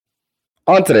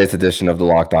On today's edition of the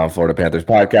Locked On Florida Panthers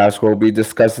podcast, we'll be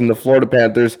discussing the Florida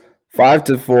Panthers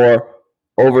 5-4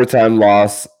 overtime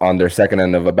loss on their second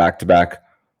end of a back-to-back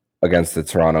against the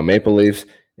Toronto Maple Leafs.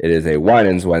 It is a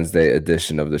Winans Wednesday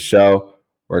edition of the show.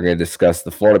 We're going to discuss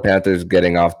the Florida Panthers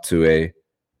getting off to a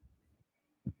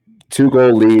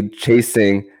 2-goal lead,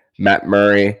 chasing Matt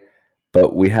Murray,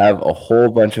 but we have a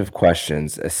whole bunch of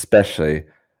questions, especially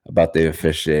about the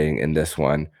officiating in this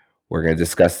one. We're going to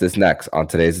discuss this next on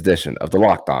today's edition of the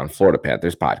Locked On Florida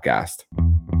Panthers podcast.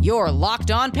 You're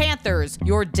Locked On Panthers,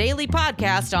 your daily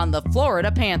podcast on the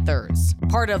Florida Panthers.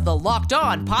 Part of the Locked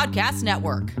On Podcast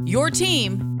Network, your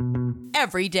team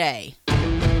every day.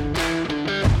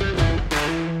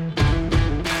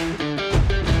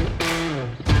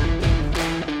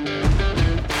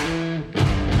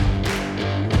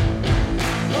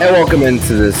 And welcome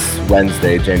into this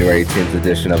Wednesday, January 18th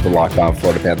edition of the Locked On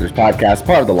Florida Panthers podcast,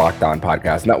 part of the Locked On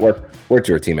Podcast Network. We're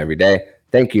your team every day.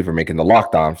 Thank you for making the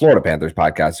Locked On Florida Panthers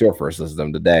podcast your first listen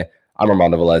of the day. I'm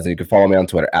Armando Velez, and you can follow me on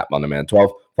Twitter at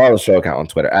MondoMan12. Follow the show account on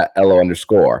Twitter at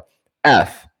LO_FLA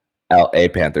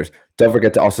Panthers. Don't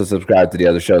forget to also subscribe to the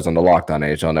other shows on the Locked On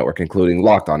NHL Network, including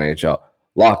Locked On NHL,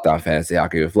 Locked On Fantasy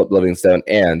Hockey with Flip Livingstone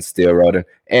and Steele Roden,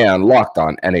 and Locked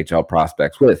On NHL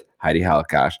Prospects with Heidi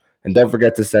Halakash. And don't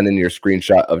forget to send in your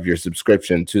screenshot of your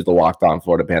subscription to the Locked On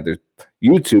Florida Panthers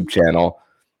YouTube channel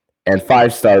and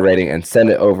 5-star rating and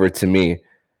send it over to me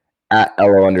at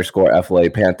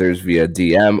LO_FLA Panthers via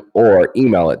DM or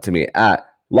email it to me at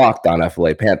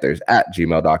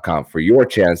LockedOnFLAPanthers@gmail.com for your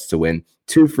chance to win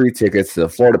 2 free tickets to the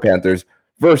Florida Panthers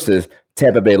versus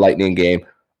Tampa Bay Lightning game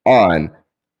on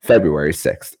February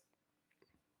 6th.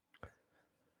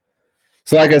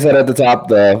 So like I said at the top,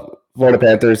 the Florida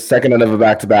Panthers, second end of a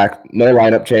back-to-back, no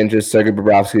lineup changes. Sergei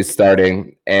Bobrovsky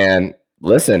starting, and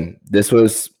listen, this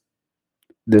was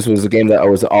a game that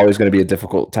was always going to be a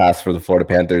difficult task for the Florida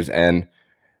Panthers, and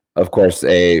of course,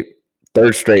 a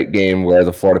third straight game where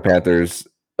the Florida Panthers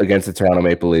against the Toronto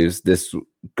Maple Leafs. This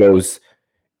goes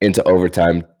into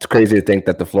overtime. It's crazy to think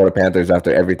that the Florida Panthers,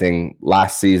 after everything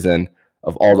last season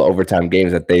of all the overtime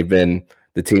games, that they've been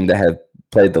the team that have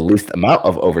played the least amount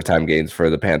of overtime games for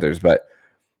the Panthers, but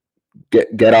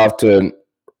get off to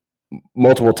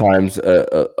multiple times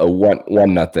a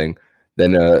 1-0,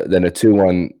 then a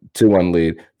 2-1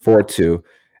 lead, 4-2,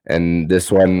 and this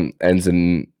one ends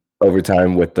in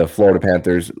overtime with the Florida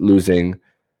Panthers losing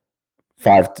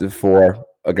 5-4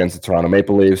 against the Toronto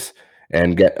Maple Leafs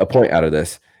and get a point out of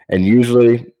this. And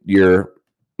usually you're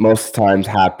most times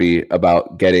happy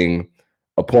about getting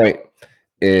a point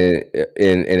in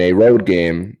a road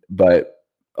game, but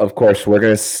of course, we're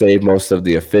going to save most of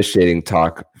the officiating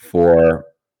talk for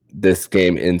this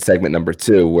game in segment number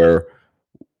 2, where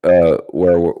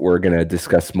we're going to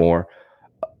discuss more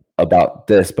about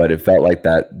this. But it felt like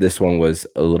that this one was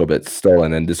a little bit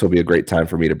stolen, and this will be a great time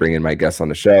for me to bring in my guests on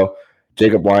the show.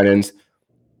 Jacob Winans,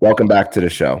 welcome back to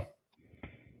the show.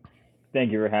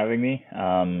 Thank you for having me.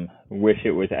 Wish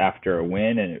it was after a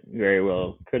win, and it very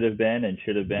well could have been and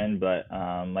should have been. But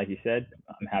like you said,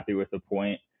 I'm happy with the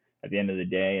point at the end of the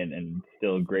day, and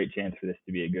still a great chance for this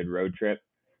to be a good road trip.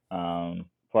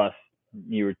 Plus,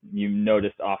 you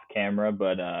noticed off camera,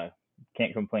 but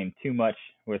can't complain too much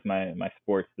with my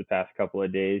sports the past couple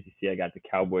of days. You see, I got the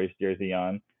Cowboys jersey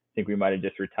on. I think we might have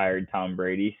just retired Tom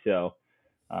Brady, so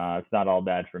it's not all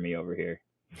bad for me over here.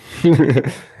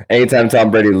 Anytime Tom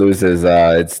Brady loses,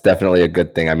 it's definitely a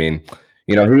good thing. I mean,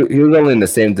 he was only in the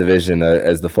same division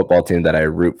as the football team that I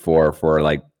root for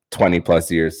like 20 plus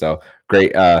years. So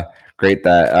great that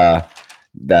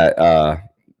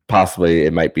possibly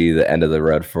it might be the end of the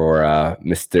road for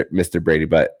Mr. Brady.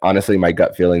 But honestly, my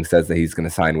gut feeling says that he's going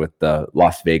to sign with the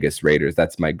Las Vegas Raiders.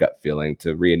 That's my gut feeling,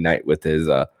 to reunite with his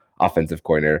offensive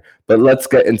coordinator. But let's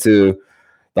get into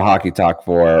the hockey talk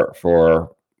for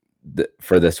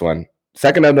this one.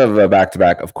 Second end of a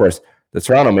back-to-back, of course, the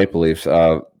Toronto Maple Leafs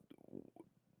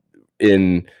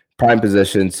in prime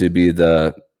position to be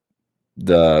in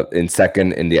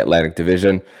second in the Atlantic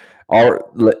Division.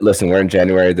 Listen, we're in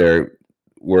January.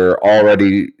 We're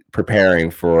already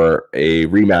preparing for a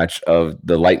rematch of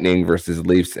the Lightning versus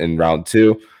Leafs in round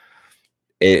 2.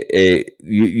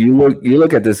 You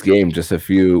look at this game just a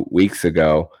few weeks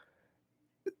ago,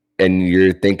 and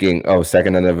you're thinking, oh,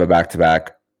 second end of a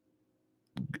back-to-back.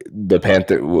 The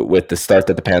Panther, with the start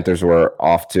that the Panthers were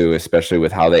off to, especially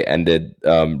with how they ended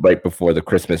right before the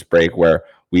Christmas break, where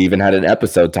we even had an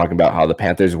episode talking about how the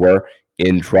Panthers were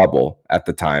in trouble at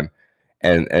the time,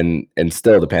 and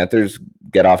still the Panthers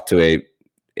get off to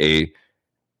a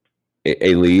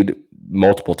lead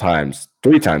multiple times,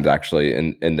 3 times actually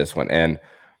in this one, and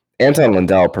Anton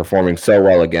Lundell performing so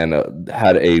well again,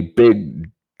 had a big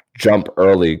jump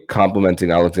early,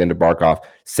 complimenting Alexander Barkov.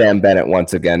 Sam Bennett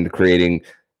once again creating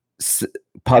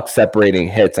puck separating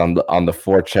hits on the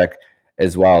forecheck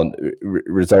as well,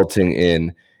 resulting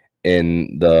in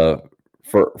the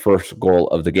first goal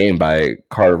of the game by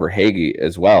Carter Verhaeghe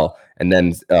as well. And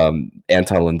then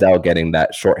Anton Lundell getting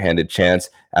that shorthanded chance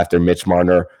after Mitch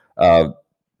Marner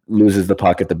loses the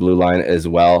puck at the blue line as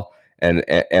well. And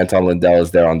Anton Lundell is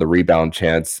there on the rebound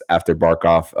chance after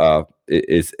Barkov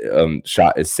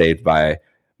shot is saved by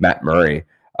Matt Murray.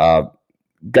 I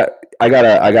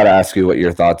gotta ask you what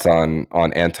your thoughts on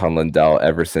Anton Lundell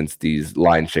ever since these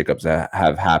line shakeups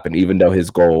have happened, even though his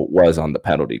goal was on the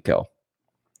penalty kill.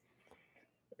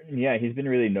 Yeah, he's been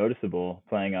really noticeable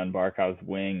playing on Barkov's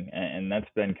wing, and that's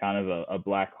been kind of a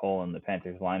black hole in the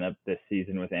Panthers lineup this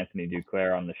season with Anthony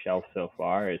Duclair on the shelf so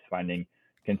far, is finding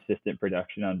consistent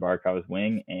production on Barkov's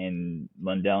wing, and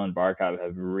Lundell and Barkov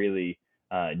have really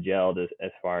gelled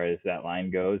as far as that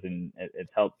line goes, and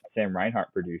it's helped Sam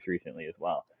Reinhart produce recently as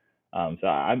well. So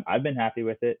I've been happy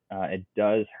with it. It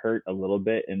does hurt a little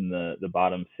bit in the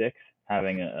bottom six,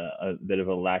 having a bit of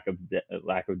a lack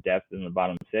of depth in the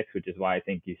bottom six, which is why I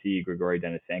think you see Grigory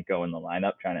Denisenko in the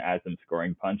lineup trying to add some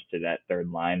scoring punch to that third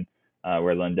line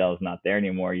where Lundell is not there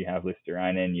anymore. You have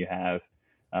Luostarinen, you have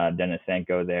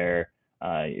Denisenko there.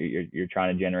 You're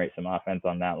trying to generate some offense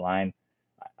on that line.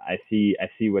 I see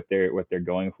what they're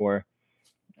going for.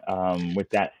 With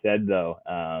that said, though,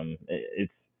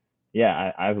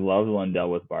 I've loved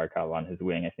Lundell with Barkov on his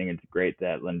wing. I think it's great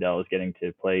that Lundell is getting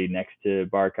to play next to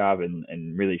Barkov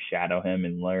and really shadow him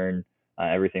and learn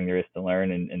everything there is to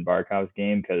learn in Barkov's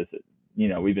game, because,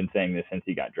 we've been saying this since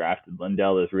he got drafted.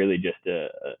 Lundell is really just a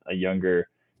younger,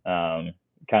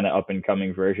 kind of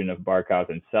up-and-coming version of Barkov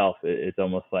himself. It's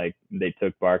almost like they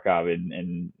took Barkov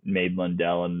and made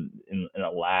Lundell in a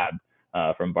lab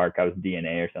from Barkov's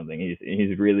DNA or something.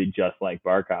 He's really just like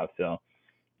Barkov, so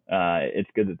it's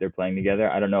good that they're playing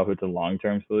together. I don't know if it's a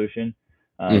long-term solution.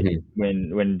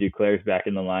 When Duclair's back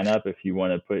in the lineup, if you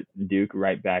want to put Duke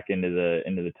right back into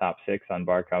the top six on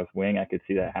Barkov's wing, I could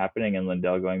see that happening, and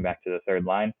Lundell going back to the third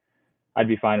line. I'd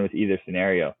be fine with either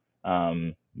scenario.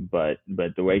 But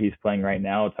the way he's playing right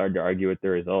now, it's hard to argue with the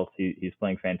results. He's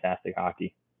playing fantastic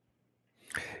hockey.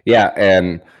 Yeah,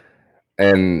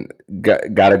 and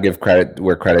gotta give credit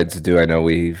where credit's due. I know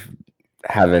we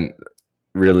haven't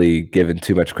really given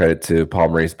too much credit to Paul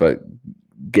Maurice, but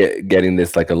getting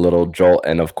this like a little jolt.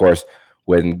 And of course,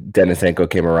 when Denisenko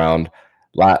came around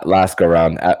last go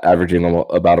around, averaging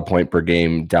about a point per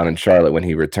game down in Charlotte when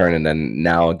he returned, and then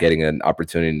now getting an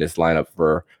opportunity in this lineup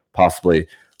for possibly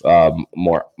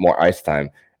more ice time.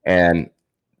 And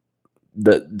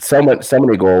so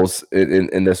many goals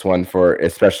in this one, for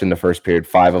especially in the first period,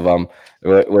 5 of them,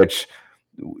 which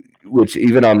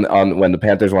even on when the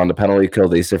Panthers were on the penalty kill,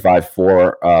 they survived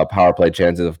 4 power play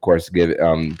chances. Of course,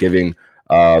 giving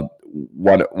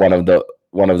one of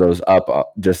those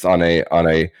up just on a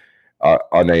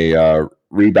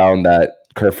rebound that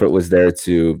Kerfoot was there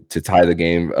to tie the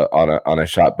game on a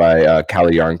shot by Calle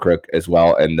Jarnkrok as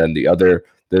well, and then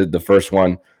the first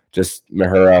one, just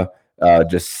Mahura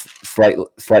just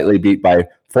slightly beat by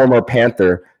former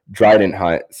Panther Dryden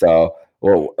Hunt. So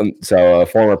a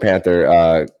former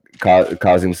Panther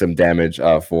causing some damage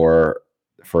for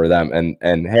them.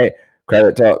 And hey,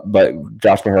 credit to, but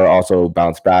Josh Mahura also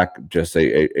bounced back. Just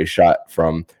a shot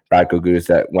from Brad Kogutis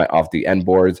that went off the end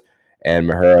boards, and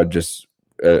Mahura just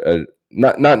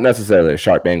not necessarily a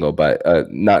sharp angle, but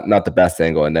not the best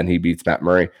angle. And then he beats Matt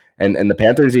Murray, and the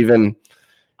Panthers even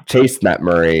chased Matt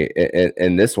Murray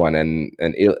in this one,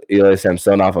 and Ilya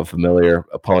Samsonov, a familiar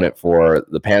opponent for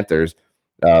the Panthers,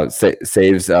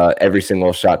 saves every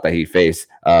single shot that he faced.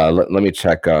 Let me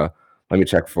check. Let me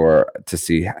check to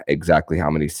see exactly how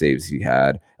many saves he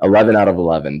had. 11 out of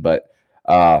 11. But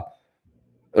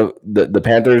the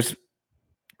Panthers,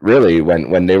 really,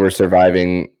 when they were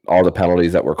surviving all the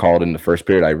penalties that were called in the first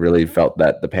period, I really felt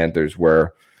that the Panthers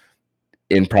were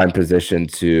in prime position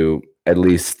to at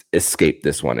least escape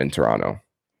this one in Toronto.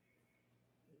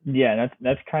 Yeah,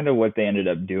 that's kind of what they ended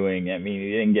up doing. I mean,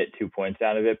 you didn't get 2 points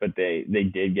out of it, but they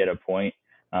did get a point.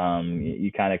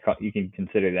 You can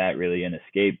consider that really an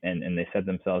escape, and they set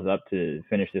themselves up to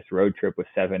finish this road trip with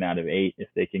 7 out of 8 if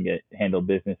they can handle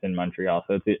business in Montreal.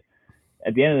 So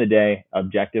at the end of the day,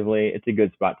 objectively, it's a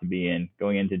good spot to be in.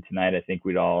 Going into tonight, I think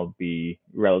we'd all be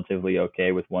relatively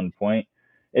okay with 1 point.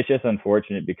 It's just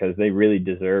unfortunate because they really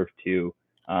deserve to.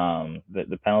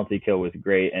 The penalty kill was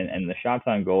great, and the shots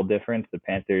on goal difference, the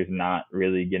Panthers not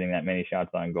really getting that many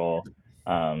shots on goal.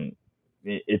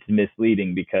 It's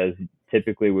misleading because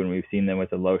typically when we've seen them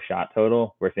with a low shot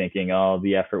total, we're thinking, oh,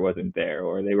 the effort wasn't there,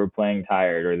 or they were playing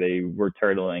tired, or they were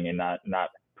turtling and not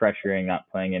pressuring, not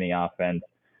playing any offense.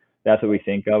 That's what we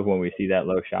think of when we see that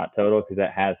low shot total, because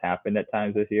that has happened at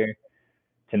times this year.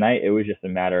 Tonight, it was just a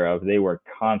matter of they were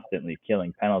constantly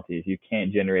killing penalties. You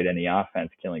can't generate any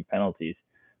offense killing penalties.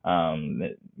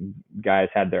 Guys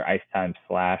had their ice time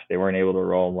slashed. They weren't able to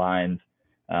roll lines.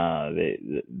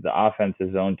 The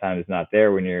offensive zone time is not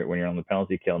there when you're on the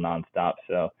penalty kill nonstop.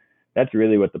 So that's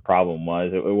really what the problem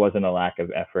was. It wasn't a lack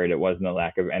of effort. It wasn't a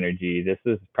lack of energy. This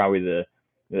is probably the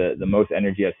most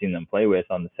energy I've seen them play with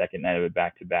on the second night of a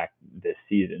back-to-back this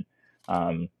season.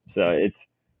 So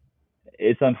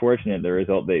it's unfortunate the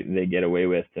result they get away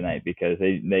with tonight, because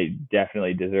they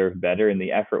definitely deserve better, and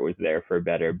the effort was there for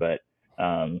better. But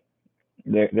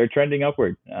they're trending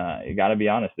upward. You got to be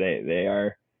honest.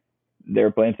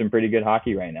 They're playing some pretty good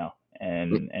hockey right now,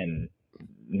 and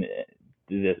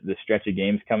the stretch of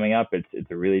games coming up.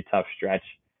 It's a really tough stretch.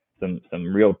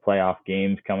 Some real playoff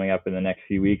games coming up in the next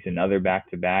few weeks. Another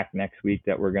back-to-back next week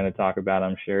that we're going to talk about.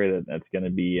 I'm sure that's going to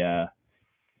be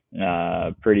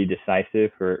pretty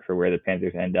decisive for where the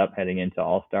Panthers end up heading into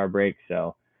All-Star break.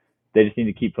 So they just need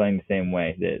to keep playing the same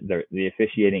way. The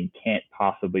officiating can't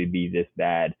possibly be this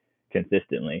bad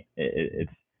consistently.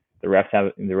 It's the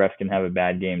refs can have a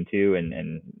bad game too,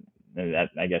 and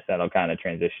that, I guess that'll kind of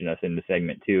transition us into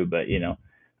segment 2. But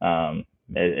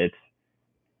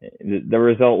the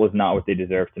result was not what they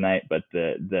deserved tonight, but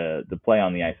the play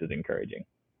on the ice is encouraging.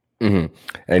 Mm-hmm.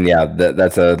 And yeah,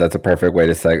 that's a perfect way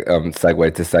to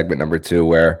segue to segment number 2,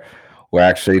 where we're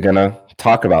actually gonna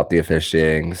talk about the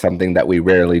officiating, something that we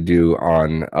rarely do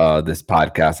on this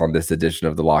podcast, on this edition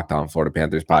of the Locked On Florida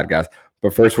Panthers podcast.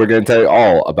 But first, we're going to tell you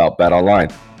all about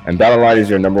BetOnline. And BetOnline is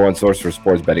your number one source for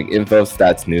sports betting info,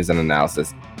 stats, news, and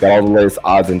analysis. Get all the latest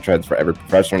odds and trends for every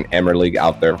professional and amateur league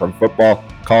out there, from football,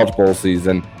 college bowl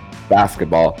season,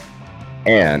 basketball,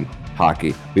 and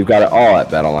hockey. We've got it all at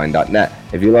betonline.net.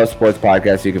 If you love sports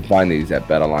podcasts, you can find these at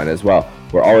BetOnline as well.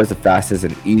 We're always the fastest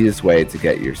and easiest way to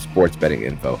get your sports betting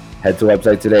info. Head to the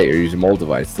website today or use a mobile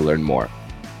device to learn more.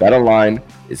 BetOnline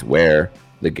is where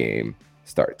the game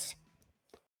starts.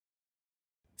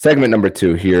 Segment number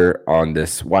 2 here on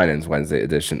this Winans Wednesday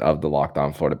edition of the Locked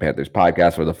On Florida Panthers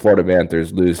podcast, where the Florida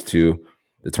Panthers lose to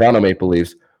the Toronto Maple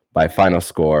Leafs by a final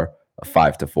score of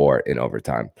 5-4 in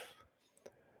overtime.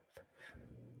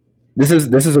 This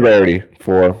is a rarity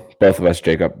for both of us,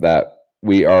 Jacob, that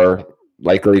we are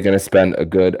likely going to spend a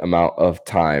good amount of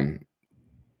time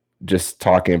just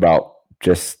talking about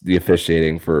just the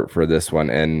officiating for this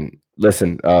one. And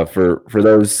listen, for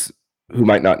those who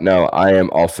might not know, I am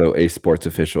also a sports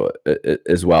official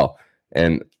as well.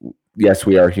 And yes,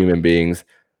 we are human beings,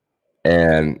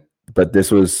 but this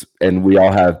was, and we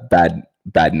all have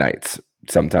bad nights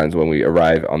sometimes when we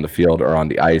arrive on the field or on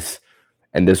the ice.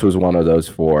 And this was one of those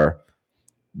for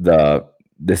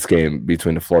this game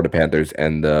between the Florida Panthers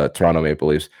and the Toronto Maple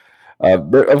Leafs.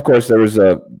 But of course,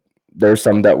 there's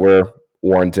some that were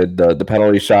warranted. The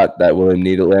penalty shot that William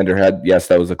Nylander had, yes,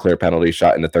 that was a clear penalty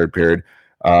shot in the third period.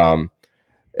 I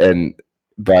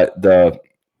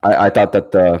thought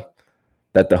that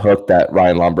the hook that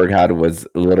Ryan Lomberg had was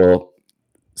a little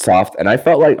soft, and I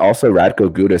felt like also Radko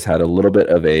Gudas had a little bit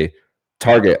of a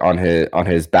target on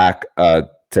his back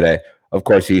today. Of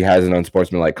course, he has an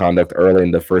unsportsmanlike conduct early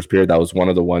in the first period. That was one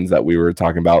of the ones that we were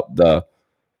talking about, the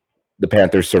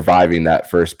Panthers surviving that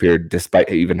first period despite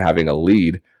even having a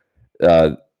lead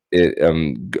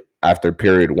after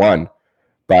period 1.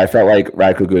 But I felt like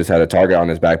Radko Gudas had a target on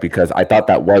his back because I thought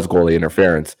that was goalie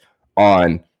interference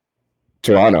on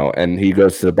Toronto, and he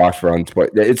goes to the box for unsport.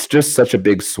 It's just such a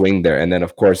big swing there. And then,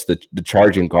 of course, the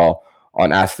charging call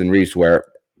on Aston Reese, where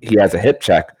he has a hip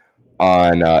check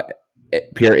on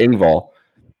Pierre Engvall.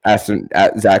 Aston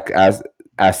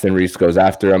Reese goes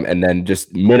after him, and then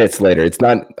just minutes later, it's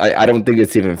not. I don't think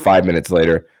it's even 5 minutes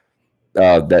later.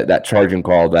 That charging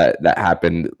call that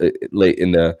happened late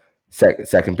in the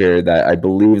second period, that I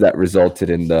believe that resulted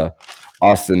in the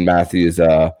Austin Matthews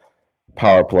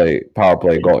power play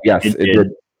goal. Yes,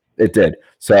 it did.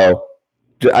 So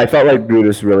I felt like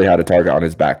Gudas really had a target on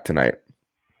his back tonight.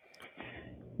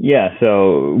 Yeah,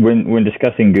 so when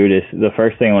discussing Gudas, the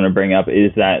first thing I want to bring up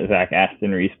is that Zach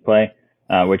Aston Reese play,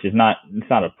 which is not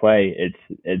a play.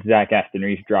 It's Zach Aston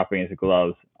Reese dropping his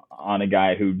gloves on a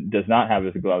guy who does not have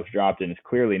his gloves dropped and is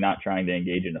clearly not trying to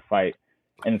engage in a fight,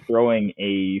 and throwing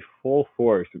a full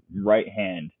force right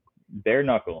hand, bare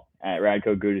knuckle, at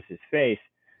Radko Gudas' face.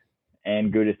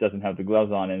 And Gudas doesn't have the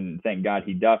gloves on, and thank God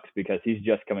he ducks, because he's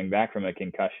just coming back from a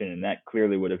concussion, and that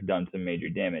clearly would have done some major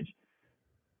damage.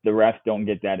 The refs don't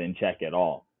get that in check at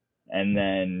all. and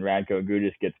then Radko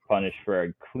Gudas gets punished for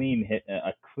a clean hit.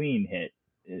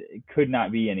 It could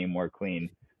not be any more clean,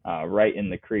 right in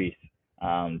the crease,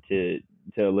 to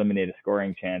eliminate a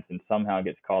scoring chance, and somehow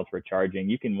gets called for charging.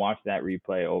 You can watch that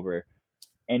replay over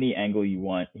any angle you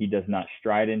want. He does not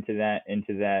stride into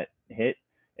that hit.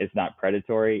 It's not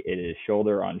predatory. It is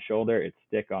shoulder on shoulder. It's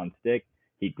stick on stick.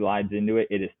 He glides into it.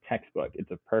 It is textbook.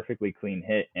 It's a perfectly clean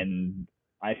hit, and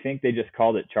I think they just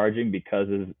called it charging because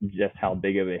of just how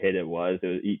big of a hit it was.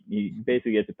 He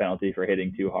basically gets a penalty for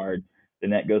hitting too hard. The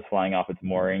net goes flying off its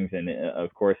moorings, and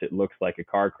of course it looks like a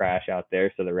car crash out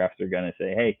there. So the refs are going to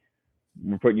say, "Hey,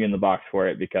 we're putting you in the box for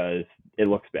it because it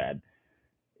looks bad."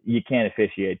 You can't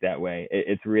officiate that way.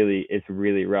 It's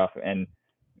really rough, and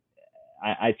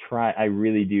I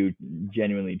really do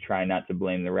genuinely try not to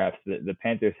blame the refs. The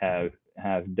Panthers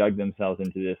have dug themselves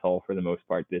into this hole for the most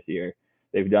part this year.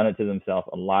 They've done it to themselves.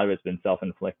 A lot of it's been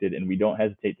self-inflicted, and we don't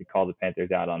hesitate to call the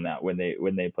Panthers out on that when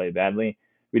they play badly.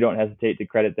 We don't hesitate to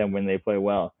credit them when they play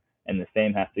well, and the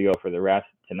same has to go for the refs.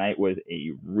 Tonight was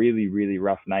a really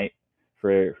rough night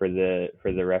for the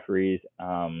referees.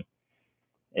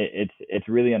 It's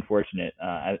really unfortunate.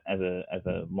 As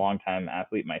a longtime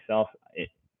athlete myself,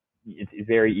 it's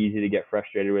very easy to get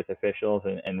frustrated with officials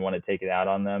and want to take it out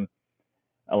on them.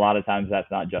 A lot of times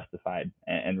that's not justified,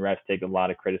 and refs take a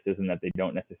lot of criticism that they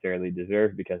don't necessarily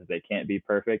deserve because they can't be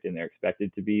perfect and they're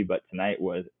expected to be. But tonight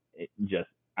was just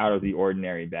out of the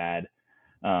ordinary bad.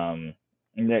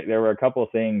 There were a couple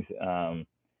of things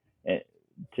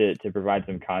to provide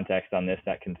some context on this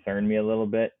that concerned me a little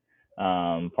bit.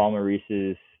 Paul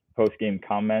Maurice's post-game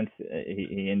comments,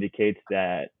 he indicates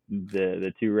that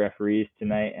the two referees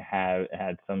tonight have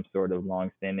had some sort of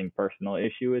long-standing personal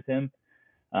issue with him.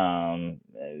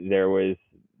 There was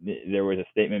a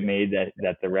statement made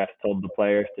that the refs told the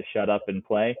players to shut up and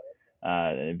play,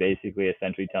 basically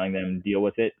essentially telling them deal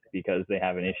with it because they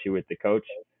have an issue with the coach.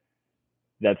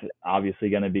 That's obviously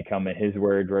going to become a his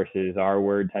word versus our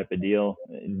word type of deal.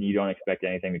 You don't expect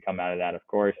anything to come out of that, of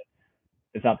course.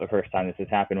 It's not the first time this has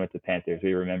happened with the Panthers.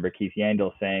 We remember Keith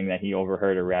Yandel saying that he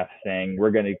overheard a ref saying,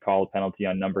 "We're going to call a penalty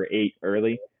on number 8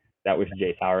 early." That was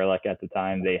Jace Hawryluk at the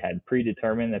time. They had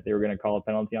predetermined that they were going to call a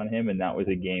penalty on him, and that was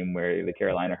a game where the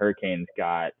Carolina Hurricanes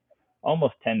got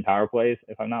almost 10 power plays,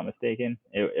 if I'm not mistaken.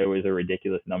 It was a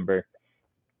ridiculous number.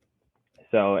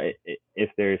 So if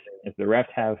the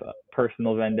refs have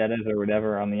personal vendettas or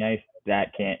whatever on the ice,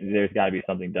 there's got to be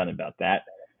something done about that.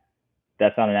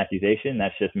 That's not an accusation.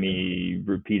 That's just me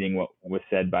repeating what was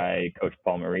said by Coach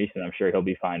Paul Maurice, and I'm sure he'll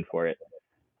be fine for it.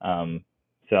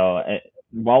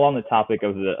 While on the topic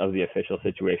of the official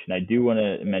situation, I do want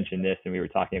to mention this, and we were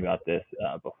talking about this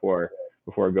before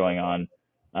going on.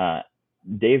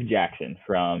 Dave Jackson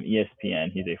from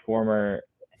ESPN. He's a former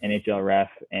NHL ref,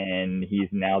 and he's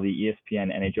now the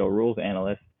ESPN NHL rules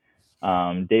analyst.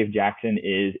 Dave Jackson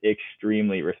is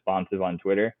extremely responsive on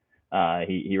Twitter.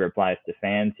 He replies to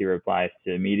fans. He replies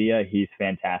to media. He's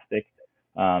fantastic.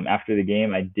 After the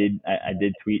game, I did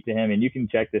tweet to him, and you can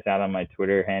check this out on my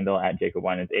Twitter handle at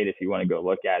JacobWinans8 if you want to go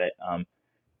look at it.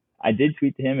 I did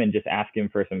tweet to him and just ask him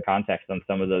for some context on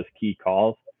some of those key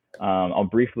calls. I'll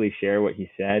briefly share what he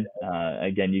said.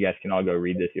 Again, you guys can all go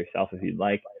read this yourself if you'd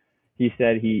like. He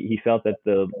said he felt that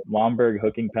the Lomberg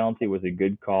hooking penalty was a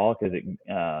good call because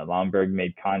Lomberg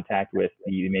made contact with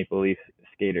the Maple Leafs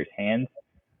skater's hands.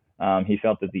 He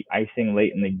felt that the icing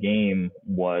late in the game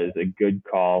was a good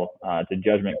call. It's a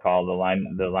judgment call. The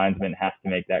linesman has to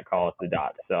make that call at the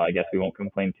dot. So I guess we won't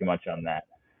complain too much on that.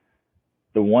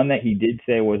 The one that he did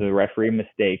say was a referee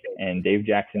mistake, and Dave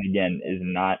Jackson, again, is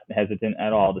not hesitant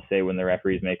at all to say when the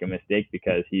referees make a mistake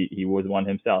because he was one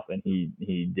himself, and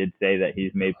he did say that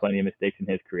he's made plenty of mistakes in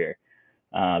his career.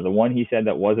 The one he said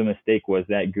that was a mistake was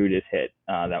that Gudas hit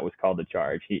that was called a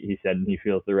charge. He said he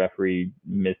feels the referee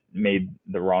made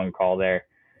the wrong call there,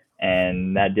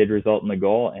 and that did result in the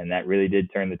goal, and that really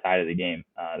did turn the tide of the game.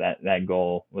 That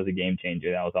goal was a game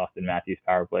changer. That was Austin Matthews'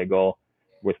 power play goal.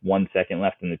 With 1 second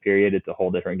left in the period, it's a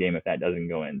whole different game if that doesn't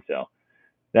go in. So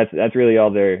that's really all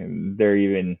they're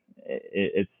even.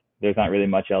 There's not really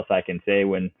much else I can say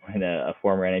when a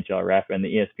former NHL ref and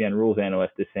the ESPN rules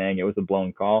analyst is saying it was a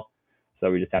blown call.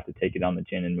 So we just have to take it on the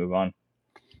chin and move on.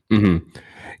 Mm-hmm.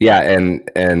 Yeah,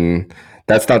 and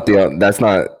that's not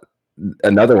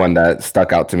another one that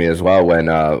stuck out to me as well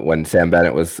when Sam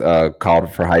Bennett was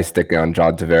called for high sticking on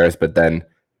John Tavares, but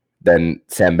then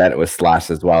Sam Bennett was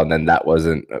slashed as well, and then that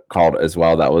wasn't called as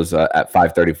well. That was at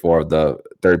 5:34 of the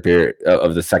third period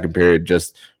of the second period,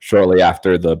 just shortly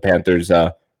after the Panthers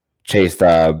chased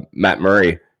Matt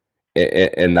Murray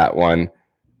in that one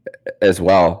as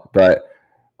well. But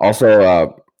also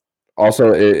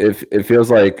it feels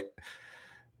like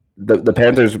the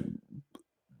Panthers,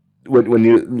 when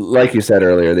you, like you said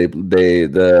earlier,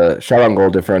 the shot on goal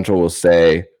differential will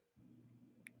say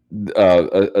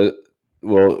we'll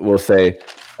say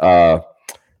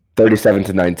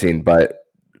 37-19, but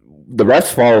the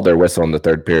refs followed their whistle in the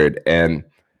third period, and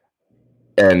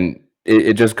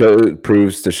it just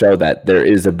proves to show that there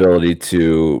is ability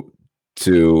to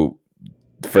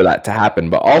for that to happen.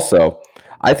 But also,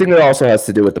 I think it also has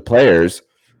to do with the players.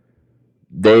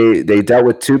 They dealt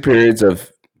with 2 periods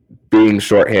of being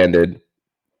shorthanded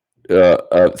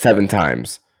 7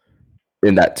 times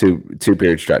in that two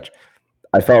period stretch.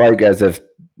 I felt like as if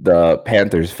the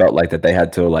Panthers felt like that they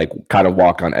had to like kind of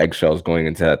walk on eggshells going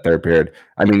into that third period.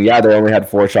 I mean, yeah, they only had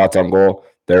 4 shots on goal.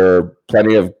 There were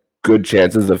plenty of good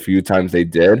chances a few times they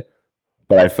did,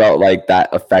 but I felt like that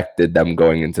affected them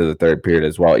going into the third period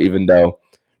as well. Even though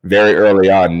very early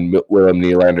on, William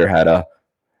Nylander had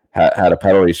a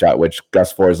penalty shot, which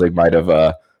Gus Forsling might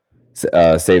have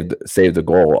saved the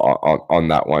goal on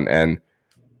that one, and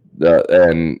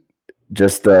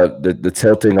just the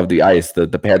tilting of the ice. The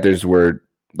Panthers were,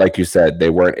 like you said, they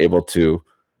weren't able to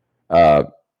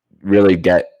really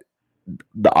get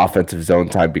the offensive zone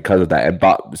time because of that. And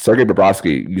Sergei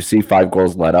Bobrovsky, you see 5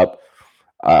 goals let up.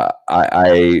 So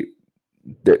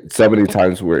many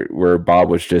times where Bob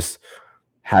was just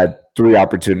had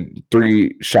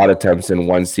 3 shot attempts in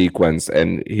one sequence,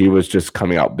 and he was just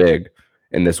coming out big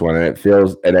in this one. And it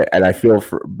feels, and I feel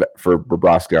for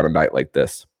Bobrovsky on a night like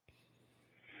this.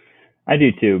 I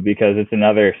do too, because it's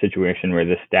another situation where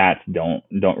the stats don't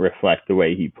reflect the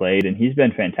way he played, and he's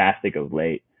been fantastic of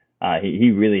late.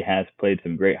 He really has played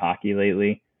some great hockey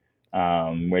lately,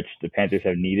 which the Panthers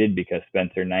have needed because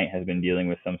Spencer Knight has been dealing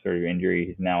with some sort of injury.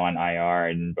 He's now on IR,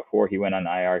 and before he went on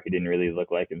IR, he didn't really look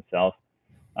like himself.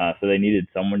 So they needed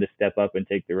someone to step up and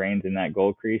take the reins in that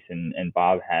goal crease, and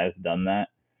Bob has done that.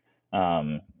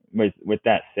 With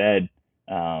that said,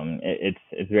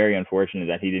 it's very unfortunate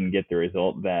that he didn't get the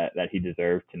result that he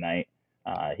deserved tonight.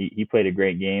 He played a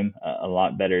great game, a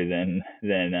lot better than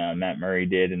Matt Murray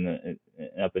did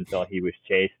up until he was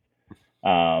chased.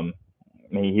 I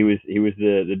mean, he was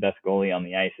the best goalie on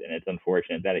the ice, and it's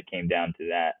unfortunate that it came down to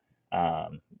that.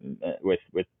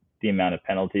 With the amount of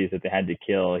penalties that they had to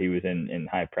kill, he was in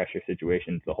high pressure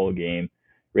situations the whole game.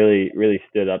 Really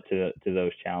stood up to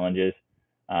those challenges.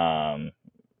 And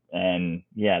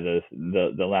yeah, the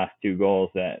last 2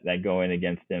 goals that go in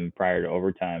against him prior to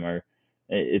overtime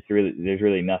there's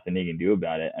really nothing he can do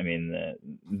about it. I mean,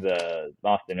 the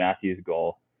Auston Matthews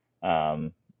goal,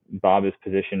 Bob is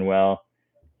positioned well.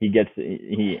 He gets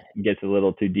a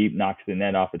little too deep, knocks the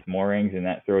net off its moorings, and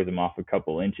that throws him off a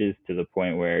couple inches to the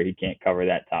point where he can't cover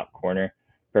that top corner.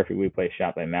 Perfectly placed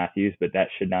shot by Matthews, but that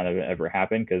should not have ever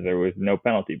happened because there was no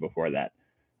penalty before that.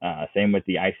 Same with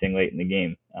the icing late in the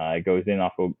game. It goes in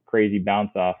off a crazy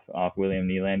bounce off William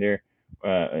Nylander.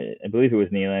 I believe it was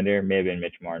Nylander, may have been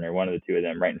Mitch Marner, one of the 2 of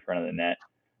them right in front of the net.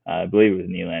 I believe it was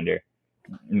Nylander.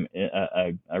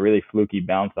 A really fluky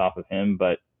bounce off of him,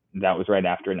 but that was right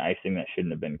after an icing that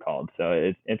shouldn't have been called. So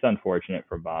it's unfortunate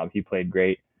for Bob. He played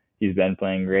great. He's been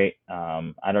playing great.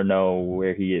 I don't know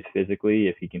where he is physically,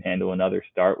 if he can handle another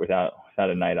start without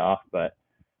a night off, but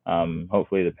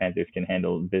hopefully the Panthers can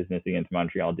handle business against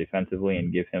Montreal defensively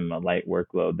and give him a light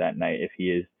workload that night if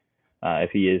he is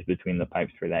between the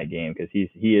pipes for that game, because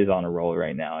he is on a roll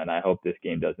right now, and I hope this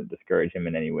game doesn't discourage him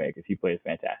in any way because he plays a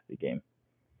fantastic game.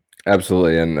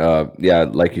 Absolutely, and yeah,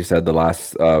 like you said, the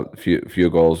last few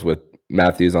goals with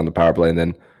Matthews on the power play, and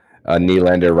then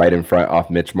Nylander right in front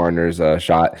off Mitch Marner's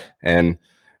shot, and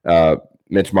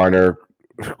Mitch Marner,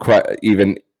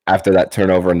 even after that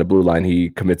turnover in the blue line, he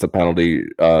commits a penalty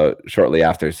shortly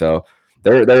after. So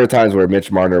there were times where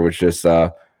Mitch Marner was just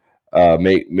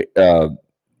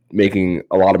making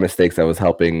a lot of mistakes that was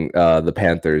helping the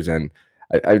Panthers, and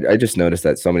I just noticed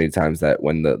that so many times that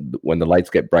when the lights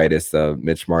get brightest,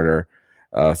 Mitch Marner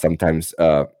sometimes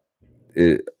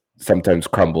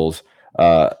crumbles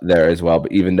there as well.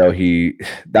 But even though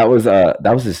that was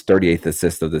his 38th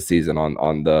assist of the season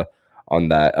on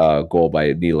that goal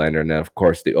by Nylander, and then of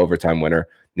course the overtime winner,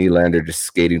 Nylander just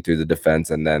skating through the defense,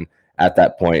 and then at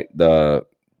that point the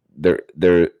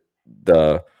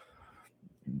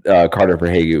Carter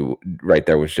Verhaeghe right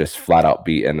there was just flat out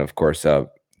beat, and of course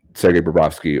Sergei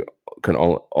Bobrovsky can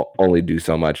only do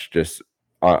so much just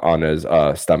on his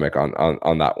stomach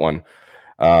on that one.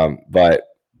 But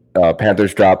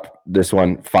Panthers drop this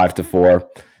one 5-4,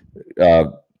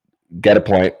 get a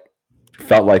point.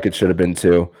 Felt like it should have been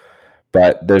 2,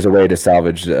 but there's a way to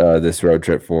salvage this road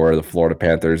trip for the Florida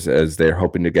Panthers, as they're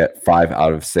hoping to get 5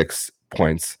 out of 6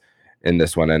 points in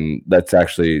this one, and that's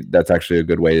actually a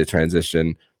good way to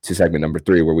transition to segment number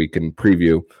 3, where we can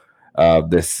preview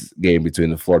this game between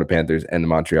the Florida Panthers and the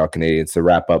Montreal Canadiens to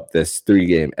wrap up this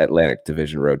 3-game Atlantic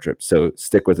Division road trip. So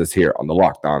stick with us here on the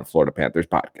Locked On Florida Panthers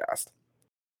podcast.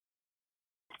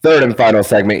 Third and final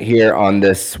segment here on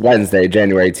this Wednesday,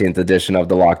 January 18th edition of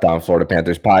the Locked On Florida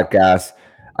Panthers podcast.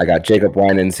 I got Jacob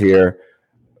Winans here,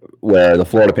 where the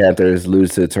Florida Panthers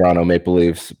lose to the Toronto Maple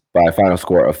Leafs by a final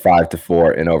score of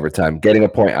 5-4 in overtime, getting a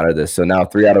point out of this. So now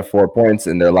 3 out of 4 points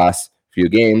in their last few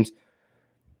games.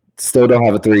 Still don't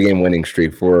have a 3-game winning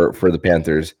streak for the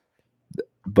Panthers.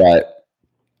 But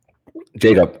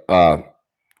Jacob,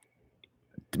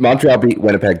 Montreal beat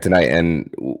Winnipeg tonight,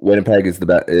 and Winnipeg is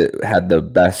had the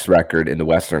best record in the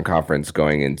Western Conference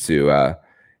going into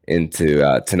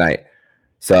tonight.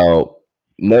 So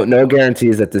no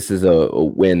guarantees that this is a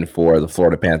win for the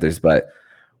Florida Panthers. But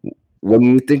when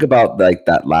you think about like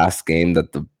that last game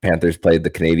that the Panthers played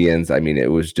the Canadiens, I mean,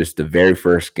 it was just the very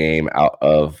first game out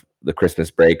of the Christmas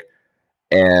break,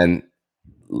 and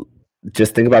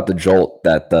just think about the jolt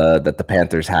that the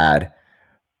Panthers had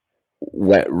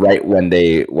right when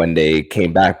they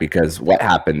came back, because what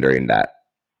happened during that?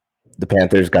 The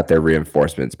Panthers got their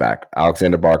reinforcements back.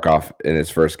 Alexander Barkov in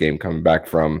his first game coming back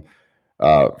from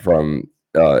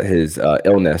his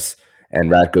illness, and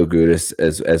Radko Gudas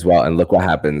as well. And look what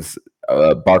happens.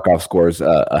 Barkov scores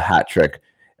a hat trick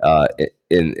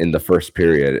in the first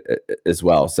period as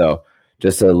well. So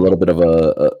just a little bit of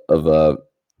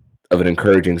an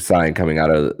encouraging sign coming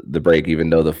out of the break, even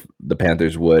though the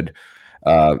Panthers would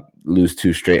lose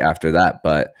 2 straight after that.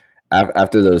 But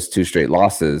after those 2 straight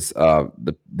losses,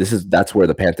 that's where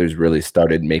the Panthers really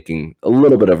started making a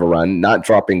little bit of a run, not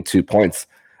dropping 2 points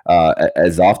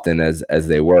as often as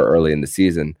they were early in the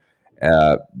season.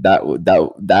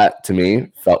 That to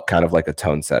me felt kind of like a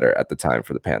tone setter at the time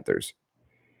for the Panthers.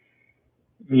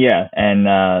 Yeah, and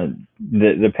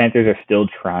the Panthers are still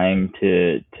trying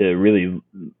to really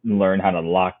learn how to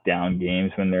lock down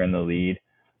games when they're in the lead.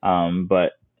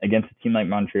 But against a team like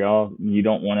Montreal, you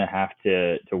don't want to have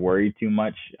to worry too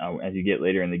much as you get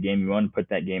later in the game. You want to put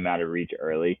that game out of reach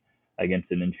early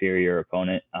against an inferior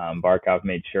opponent. Barkov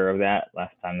made sure of that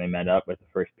last time they met up with the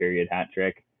first period hat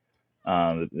trick.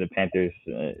 The Panthers,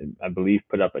 I believe,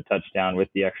 put up a touchdown with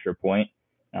the extra point.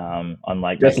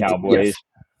 Unlike the Cowboys.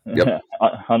 Yes. Yep.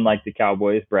 Unlike the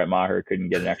Cowboys, Brett Maher couldn't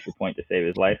get an extra point to save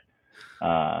his life.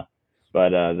 But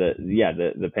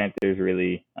the Panthers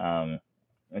really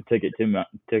took it to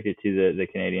the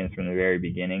Canadiens from the very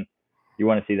beginning. You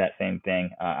want to see that same thing.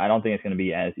 I don't think it's going to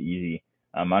be as easy.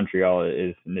 Montreal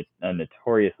is a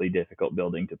notoriously difficult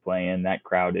building to play in. That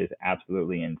crowd is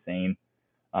absolutely insane.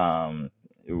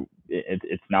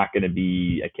 It's not going to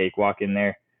be a cakewalk in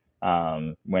there.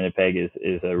 Winnipeg is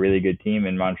a really good team,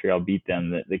 and Montreal beat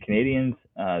them. The Canadiens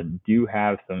do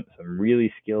have some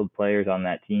really skilled players on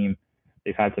that team.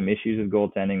 They've had some issues with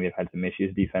goaltending. They've had some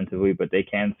issues defensively, but they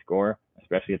can score,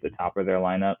 especially at the top of their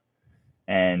lineup.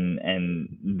 And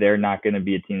they're not going to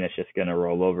be a team that's just going to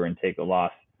roll over and take a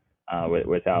loss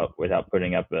without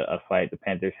putting up a fight. The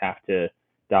Panthers have to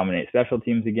dominate special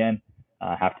teams again,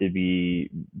 have to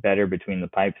be better between the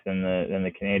pipes than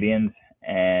the Canadiens.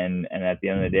 And at the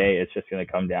end of the day, it's just going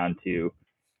to come down to,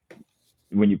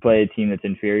 when you play a team that's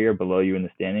inferior below you in the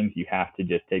standings, you have to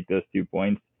just take those 2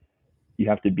 points. You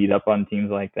have to beat up on teams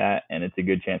like that, and it's a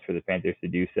good chance for the Panthers to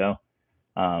do so.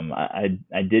 I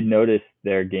did notice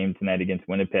their game tonight against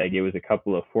Winnipeg. It was a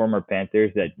couple of former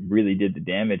Panthers that really did the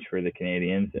damage for the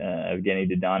Canadiens.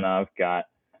 Evgeny Dadonov got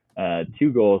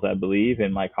 2 goals, I believe,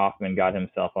 and Mike Hoffman got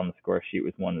himself on the score sheet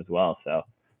with 1 as well. So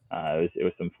it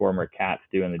was some former Cats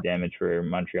doing the damage for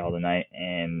Montreal tonight,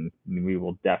 and we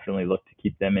will definitely look to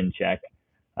keep them in check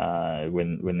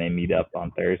when they meet up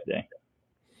on Thursday.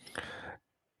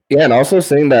 Yeah, and also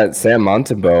saying that Sam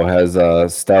Montembeault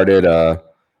has started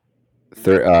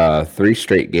 3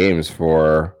 straight games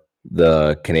for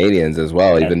the Canadiens as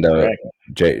well. That's even though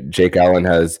Jake Allen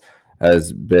has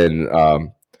been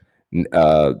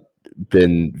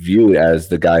viewed as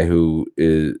the guy who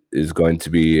is going to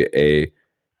be a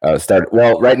start.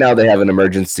 Well, right now they have an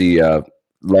emergency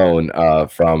loan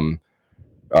from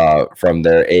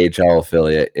their AHL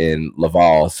affiliate in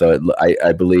Laval. So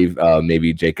I believe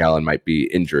maybe Jake Allen might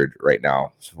be injured right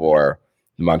now for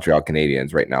the Montreal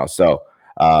Canadiens right now. So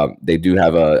they do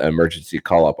have an emergency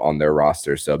call-up on their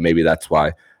roster. So maybe that's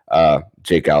why Sam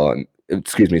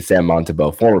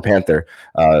Montembeault, former Panther,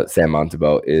 Sam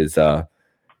Montembeault is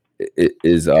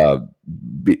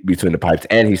between the pipes.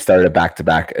 And he started a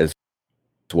back-to-back as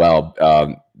well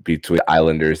between the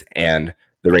Islanders and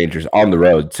the Rangers on the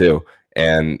road too.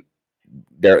 And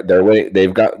they're winning.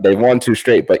 They've won 2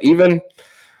 straight. But even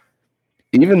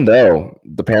though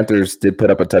the Panthers did put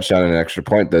up a touchdown and an extra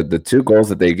point, the 2 goals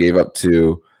that they gave up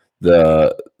to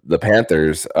the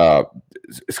Panthers,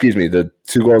 the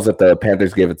 2 goals that the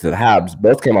Panthers gave it to the Habs,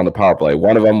 both came on the power play.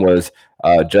 One of them was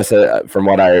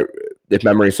if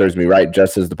memory serves me right,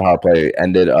 just as the power play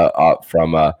ended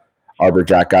from Arbor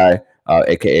Jack Guy,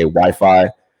 aka Wi-Fi,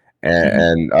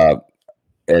 and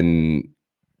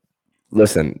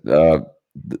listen, the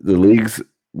league's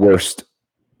worst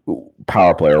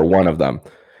power play, or one of them.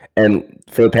 And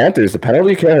for the Panthers, the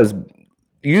penalty kill has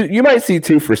you might see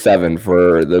 2 for 7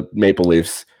 for the Maple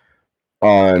Leafs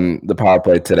on the power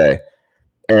play today,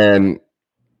 and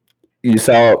you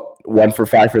saw 1 for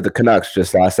 5 for the Canucks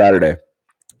just last Saturday.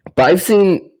 But I've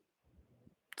seen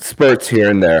spurts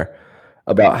here and there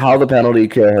about how the penalty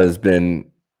kill has been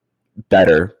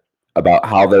better, about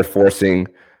how they're forcing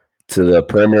to the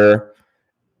perimeter.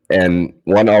 And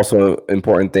one also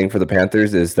important thing for the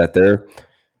Panthers is that they're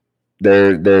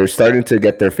starting to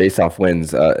get their face-off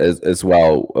wins as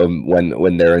well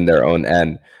when they're in their own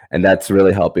end, and that's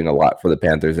really helping a lot for the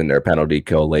Panthers in their penalty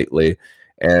kill lately.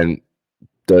 And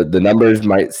the numbers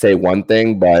might say one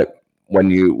thing, but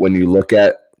when you look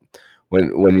at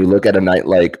a night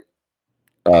like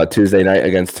Tuesday night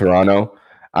against Toronto,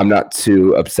 I'm not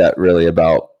too upset really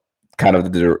about kind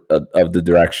of the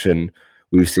direction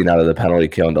we've seen out of the penalty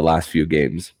kill in the last few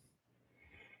games.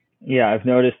 Yeah, I've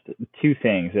noticed 2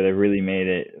 things that have really made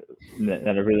it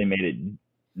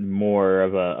more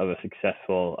of a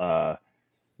successful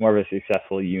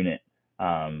unit.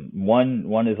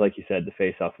 One is, like you said, the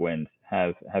face-off wins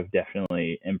have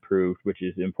definitely improved, which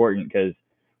is important because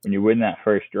when you win that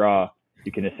first draw,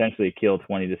 you can essentially kill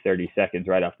 20 to 30 seconds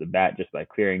right off the bat just by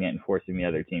clearing it and forcing the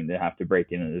other team to have to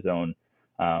break into the zone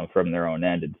from their own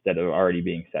end instead of already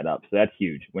being set up. So that's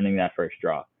huge, winning that first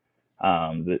draw.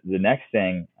 The next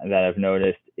thing that I've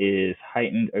noticed is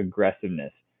heightened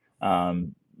aggressiveness.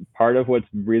 Part of what's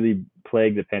really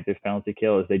plagued the Panthers penalty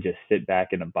kill is they just sit back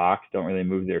in a box, don't really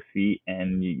move their feet,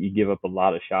 and you give up a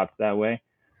lot of shots that way.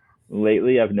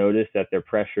 Lately, I've noticed that they're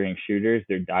pressuring shooters,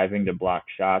 they're diving to block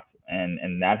shots,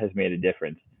 and that has made a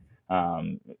difference.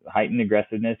 Heightened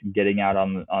aggressiveness, getting out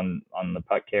on the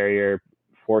puck carrier,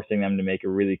 forcing them to make a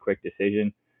really quick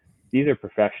decision. These are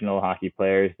professional hockey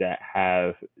players that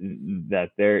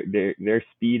their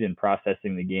speed in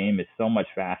processing the game is so much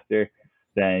faster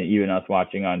than even us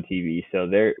watching on TV. So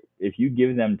if you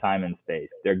give them time and space,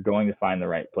 they're going to find the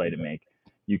right play to make.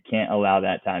 You can't allow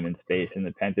that time and space, and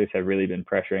the Panthers have really been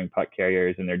pressuring puck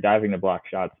carriers, and they're diving to block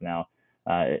shots now.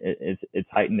 It's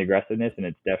heightened aggressiveness, and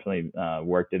it's definitely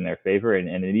worked in their favor, and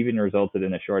it even resulted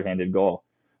in a shorthanded goal,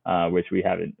 which we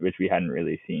hadn't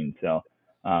really seen. So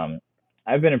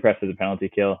I've been impressed with the penalty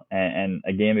kill, and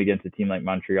a game against a team like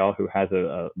Montreal, who has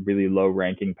a really low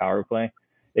ranking power play,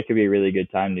 it could be a really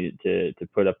good time to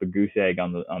put up a goose egg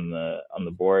on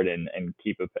the board and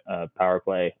keep a power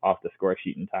play off the score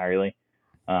sheet entirely.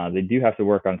 They do have to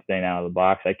work on staying out of the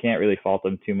box. I can't really fault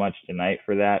them too much tonight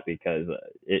for that because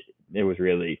it was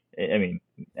really, I mean,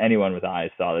 anyone with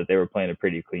eyes saw that they were playing a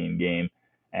pretty clean game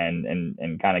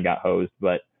and kind of got hosed.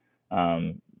 But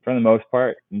for the most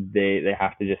part, they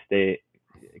have to just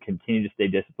continue to stay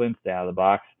disciplined, stay out of the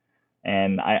box.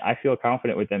 And I feel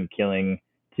confident with them killing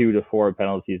 2 to 4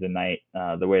 penalties a night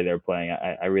the way they're playing.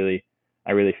 I really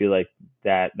feel like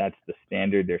that's the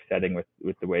standard they're setting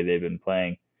with the way they've been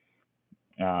playing.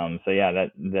 So yeah,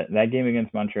 that game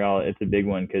against Montreal, it's a big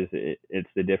one because it's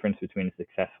the difference between a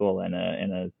successful and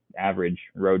a average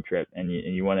road trip, and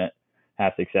you want to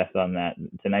have success on that.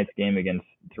 Tonight's game against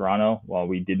Toronto, while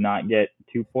we did not get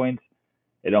 2 points,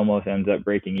 it almost ends up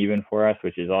breaking even for us,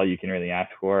 which is all you can really ask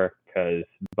for because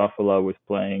Buffalo was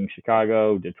playing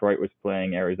Chicago, Detroit was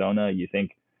playing Arizona. You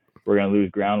think we're going to lose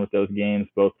ground with those games?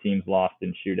 Both teams lost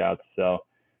in shootouts, so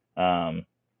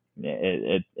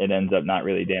it ends up not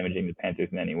really damaging the Panthers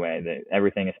in any way.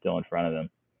 Everything is still in front of them.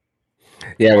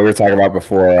 Yeah, we were talking about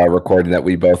before recording that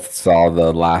we both saw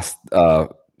the last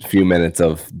few minutes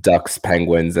of Ducks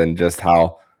Penguins and just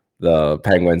how the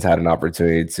Penguins had an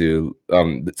opportunity to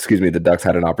the Ducks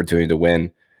had an opportunity to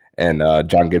win, and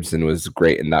John Gibson was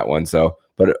great in that one. So,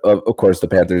 but of course the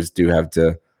Panthers do have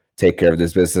to take care of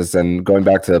this business. And going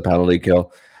back to the penalty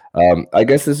kill, I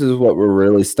guess this is what we're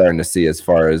really starting to see as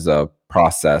far as a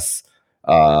process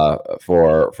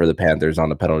for the Panthers on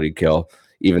the penalty kill,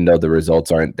 even though the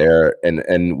results aren't there.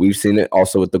 And we've seen it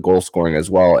also with the goal scoring as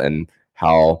well, and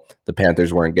how the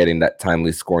Panthers weren't getting that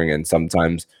timely scoring. And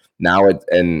sometimes now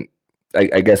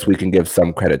I guess we can give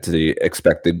some credit to the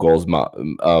expected goals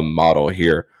model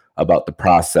here about the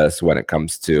process when it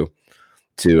comes to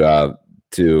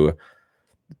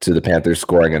the Panthers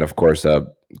scoring, and of course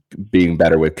being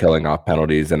better with killing off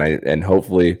penalties. And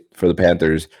hopefully for the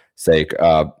Panthers' sake,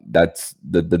 that's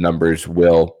the numbers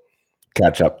will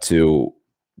catch up to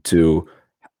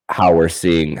how we're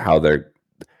seeing how they're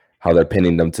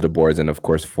pinning them to the boards, and of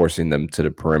course forcing them to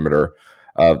the perimeter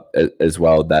as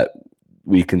well. That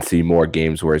we can see more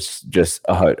games where it's just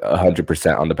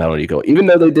 100% on the penalty kill, even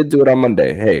though they did do it on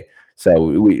Monday. Hey,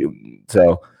 so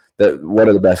that one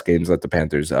of the best games that the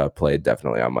Panthers played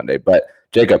definitely on Monday. But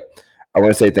Jacob, I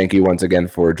want to say thank you once again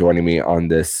for joining me on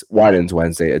this Winans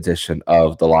Wednesday edition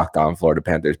of the Locked On Florida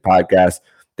Panthers podcast.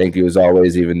 Thank you as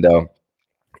always, even though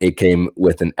it came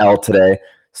with an L today,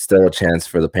 still a chance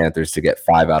for the Panthers to get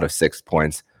 5 out of 6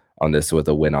 points on this with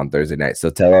a win on Thursday night.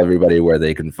 So tell everybody where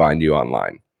they can find you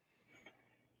online.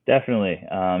 Definitely.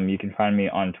 You can find me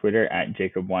on Twitter at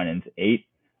JacobWinans8.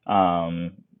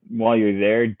 While you're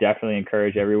there, definitely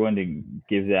encourage everyone to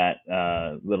give that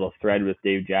little thread with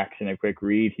Dave Jackson a quick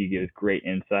read. He gives great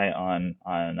insight on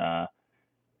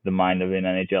the mind of an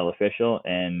NHL official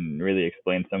and really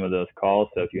explains some of those calls.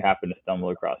 So if you happen to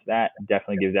stumble across that,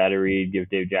 definitely give that a read. Give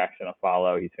Dave Jackson a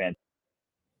follow. He's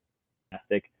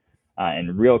fantastic.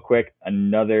 And real quick,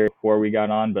 another before we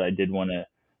got on, but I did want to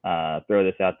throw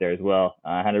this out there as well.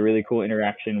 I had a really cool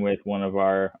interaction with one of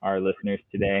our listeners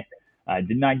today. I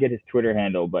did not get his Twitter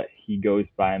handle, but he goes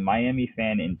by Miami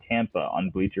Fan in Tampa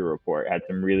on Bleacher Report. Had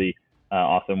some really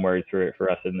awesome words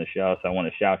for us in the show, so I want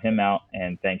to shout him out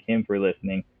and thank him for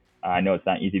listening. I know it's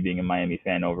not easy being a Miami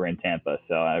fan over in Tampa,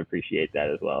 so I appreciate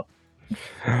that as well.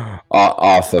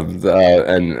 Awesome,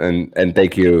 and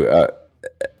thank you.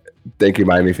 Thank you,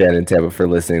 Miami Fan in Tampa, for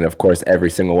listening. Of course, every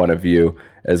single one of you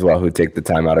as well who take the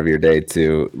time out of your day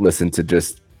to listen to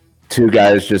just two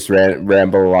guys just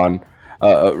ramble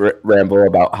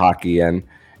about hockey and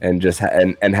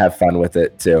have fun with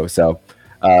it too. So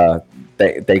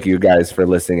thank you guys for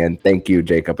listening, and thank you,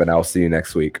 Jacob, and I'll see you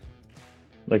next week.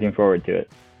 Looking forward to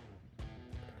it.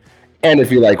 And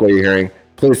if you like what you're hearing,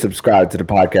 please subscribe to the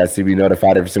podcast to be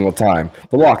notified every single time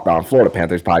the Locked On Florida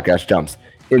Panthers podcast jumps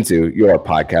into your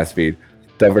podcast feed.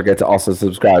 Don't forget to also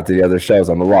subscribe to the other shows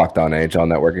on the Locked On NHL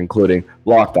network, including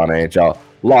Locked On NHL,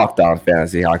 Locked On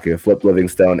Fantasy Hockey with Flip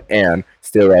Livingstone and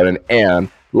Steele Roden, and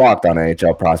Locked On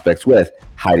NHL Prospects with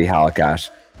Heidi Halakash.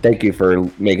 Thank you for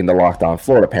making the Locked On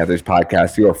Florida Panthers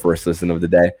podcast your first listen of the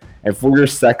day. And for your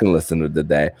second listen of the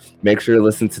day, make sure to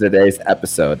listen to today's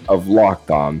episode of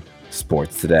Locked On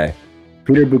Sports Today.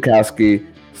 Peter Bukowski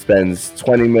spends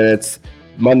 20 minutes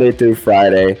Monday through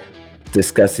Friday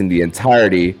discussing the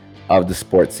entirety of the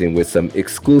sports scene with some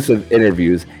exclusive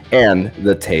interviews and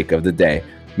the take of the day.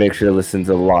 Make sure to listen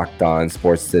to Locked On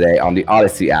Sports Today on the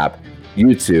Odyssey app,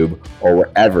 YouTube, or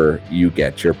wherever you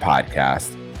get your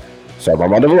podcast. So I'm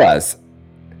Armando Velez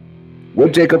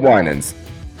with Jacob Winans,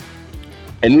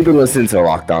 and you've been listening to the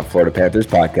Locked On Florida Panthers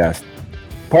podcast,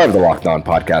 part of the Locked On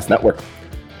Podcast Network,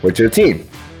 with your team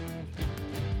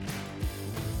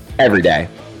every day.